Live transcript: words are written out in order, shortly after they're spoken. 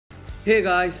Hey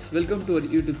guys, welcome to our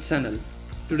YouTube channel.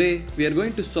 Today we are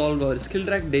going to solve our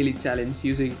Skillrack daily challenge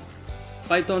using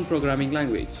Python programming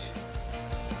language.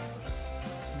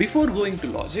 Before going to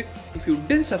logic, if you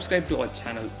didn't subscribe to our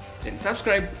channel, then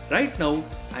subscribe right now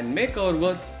and make our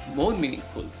work more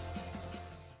meaningful.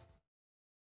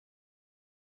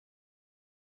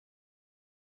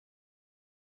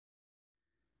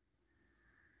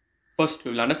 First, we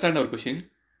will understand our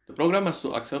question. The program has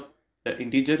to accept the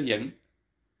integer n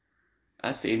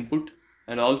as the input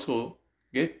and also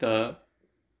get the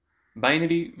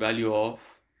binary value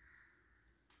of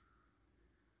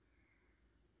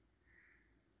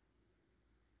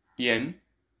n.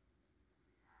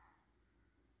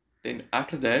 Then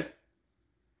after that,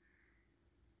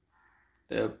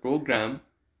 the program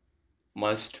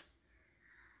must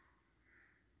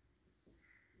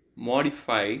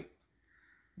modify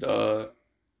the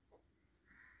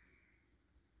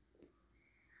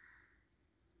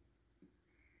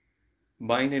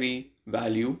binary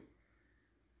value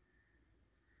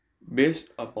based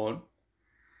upon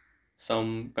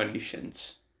some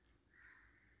conditions.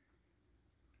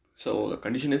 So the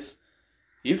condition is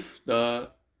if there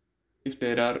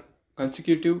are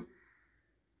consecutive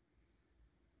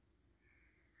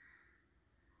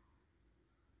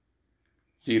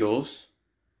zeros,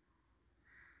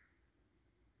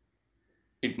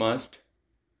 it must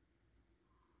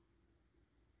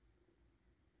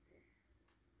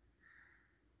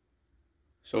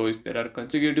if there are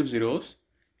consecutive zeros,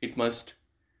 it must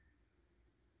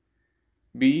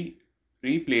be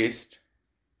replaced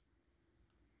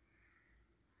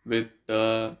with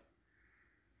the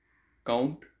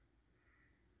count.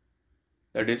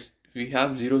 That is, if we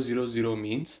have 0 0 0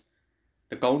 means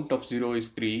the count of 0 is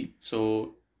 3,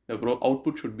 so the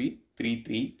output should be 3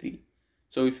 3 3.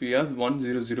 So if we have 1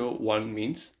 0 0 1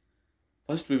 means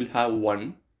first we will have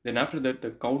 1, then after that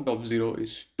the count of 0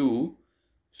 is 2,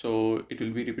 so it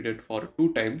will be repeated for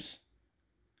 2 times.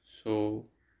 So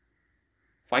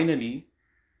finally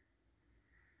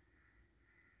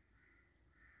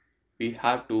we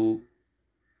have to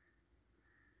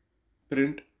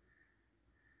print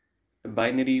the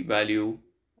binary value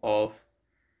of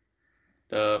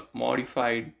the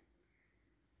modified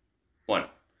 1.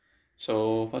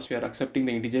 So first we are accepting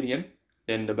the integer n,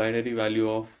 then the binary value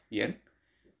of n.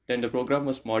 Then the program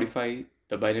must modify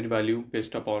the binary value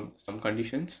based upon some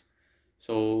conditions.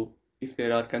 So if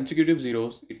there are consecutive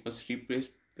zeros, it must replace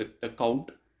with the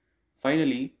count.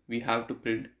 Finally, we have to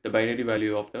print the binary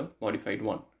value of the modified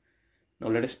 1. Now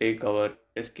let us take our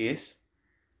test case.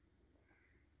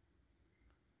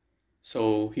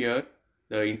 So here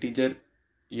the integer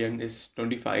n is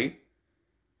 25.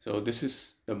 So this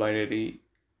is the binary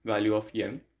value of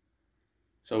n.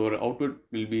 So our output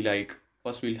will be like,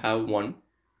 first we'll have 1,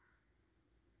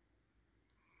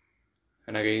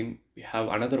 and again we have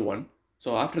another 1.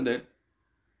 So after that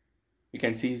we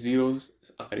can see zeros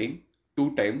occurring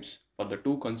 2 times for the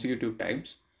 2 consecutive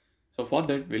times. So for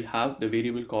that we'll have the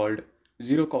variable called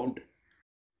zero count.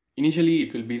 Initially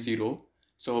it will be 0.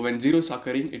 So when 0 is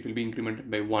occurring, it will be incremented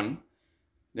by 1.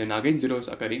 Then again 0 is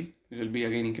occurring, it will be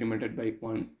again incremented by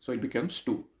 1. So it becomes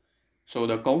 2. So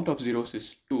the count of zeros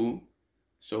is 2.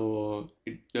 So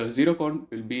the 0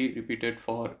 count will be repeated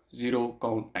for 0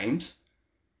 count times.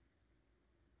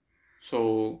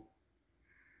 So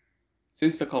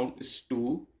since the count is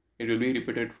 2, it will be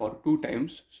repeated for 2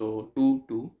 times. So 2,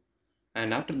 2.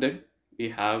 And after that, we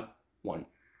have 1.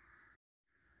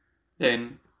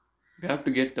 Then we have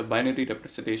to get the binary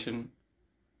representation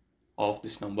of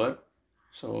this number.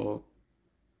 So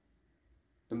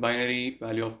the binary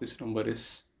value of this number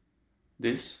is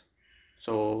this.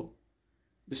 So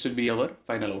this will be our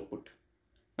final output.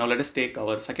 Now let us take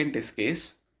our second test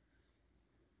case.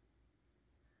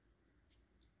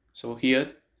 So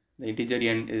here the integer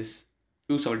n is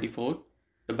 274.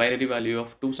 The binary value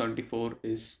of 274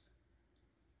 is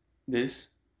this.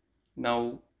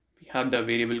 Now we have the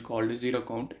variable called zero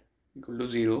count equal to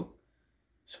 0.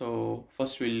 So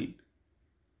first we'll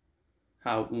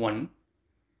have 1.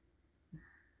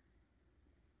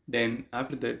 Then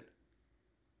after that,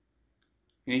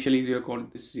 initially 0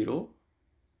 count is 0.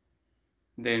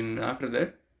 Then after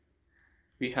that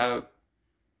we have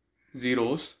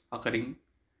zeros occurring.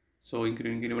 So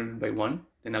incremented by 1,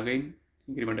 then again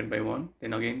incremented by 1,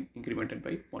 then again incremented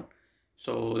by 1.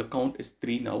 So the count is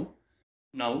 3 now.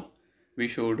 Now we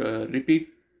should repeat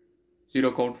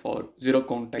 0 count for 0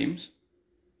 count times.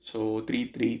 So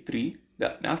 3 3 3.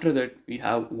 Then after that we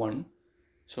have 1.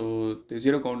 So the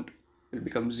 0 count will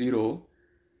become 0.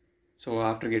 So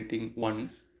after getting 1,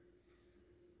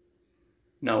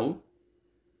 now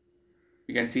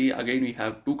we can see again we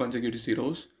have 2 consecutive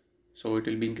zeros. so it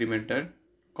will be incremented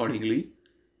accordingly.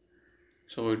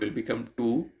 So it will become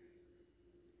 2.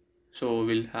 So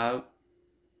we'll have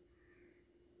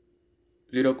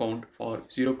 0 count for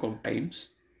 0 count times.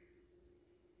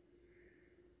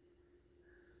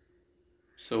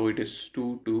 So it is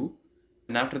 2, 2.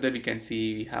 And after that we can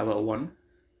see we have a 1.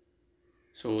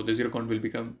 So the 0 count will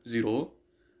become 0.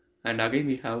 And again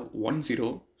we have 1,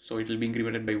 0. So it will be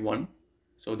incremented by 1.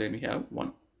 So then we have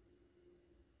 1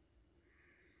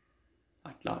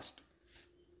 at last.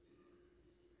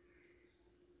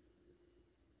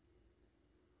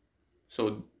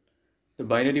 So the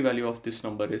binary value of this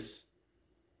number is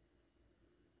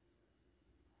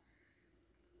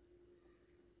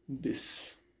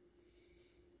this.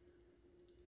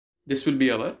 This will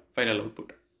be our final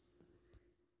output.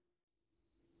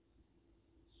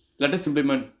 Let us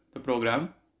implement the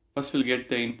program. First we'll get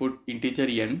the input integer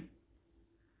n.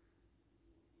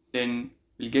 Then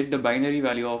we'll get the binary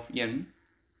value of n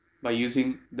by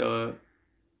using the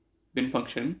bin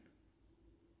function.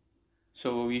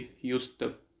 So we use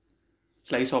the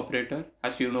slice operator.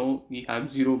 As you know, we have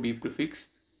 0b prefix.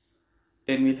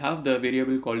 Then we'll have the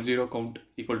variable called 0 count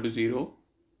equal to 0.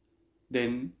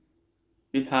 Then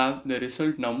we'll have the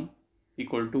result num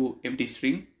equal to empty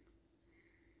string.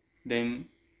 Then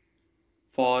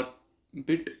for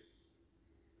bit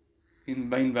in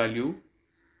bind value,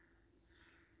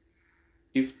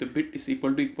 if the bit is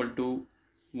equal to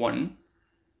 1,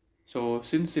 so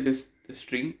since it is the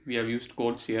string, we have used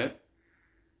quotes here.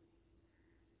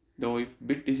 Though if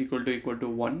bit is equal to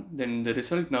 1, then the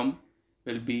result num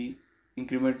will be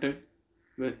incremented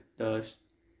with the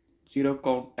 0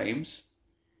 count times.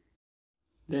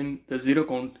 Then the 0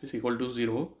 count is equal to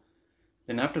 0.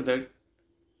 Then after that,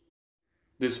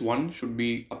 this 1 should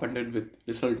be appended with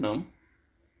result num.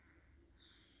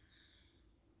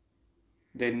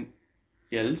 Then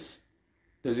else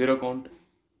the 0 count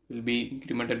will be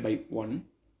incremented by 1.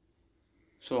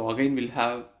 So again we'll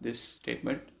have this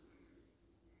statement.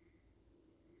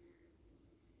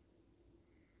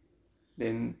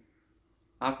 Then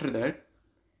after that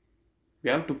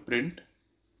we have to print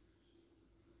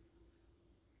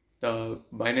the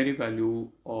binary value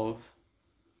of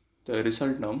the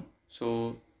result num.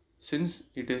 So since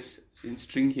it is in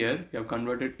string here, we have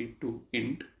converted it to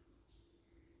int,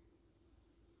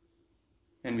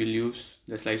 and we'll use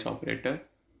the slice operator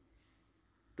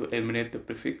to eliminate the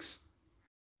prefix.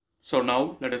 So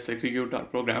now let us execute our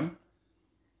program.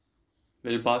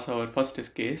 We'll pass our first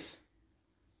test case.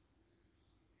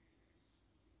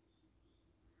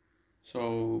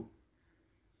 So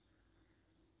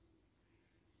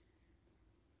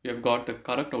we have got the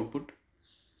correct output.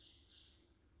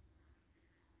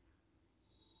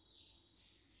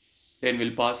 Then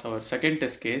we'll pass our second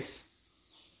test case.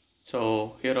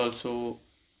 So here also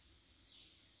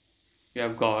we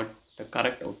have got the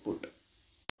correct output.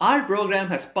 Our program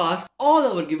has passed all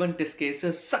our given test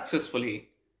cases successfully.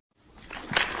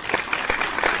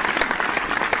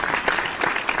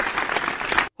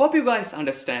 Hope you guys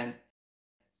understand.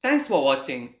 Thanks for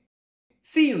watching.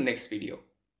 See you next video.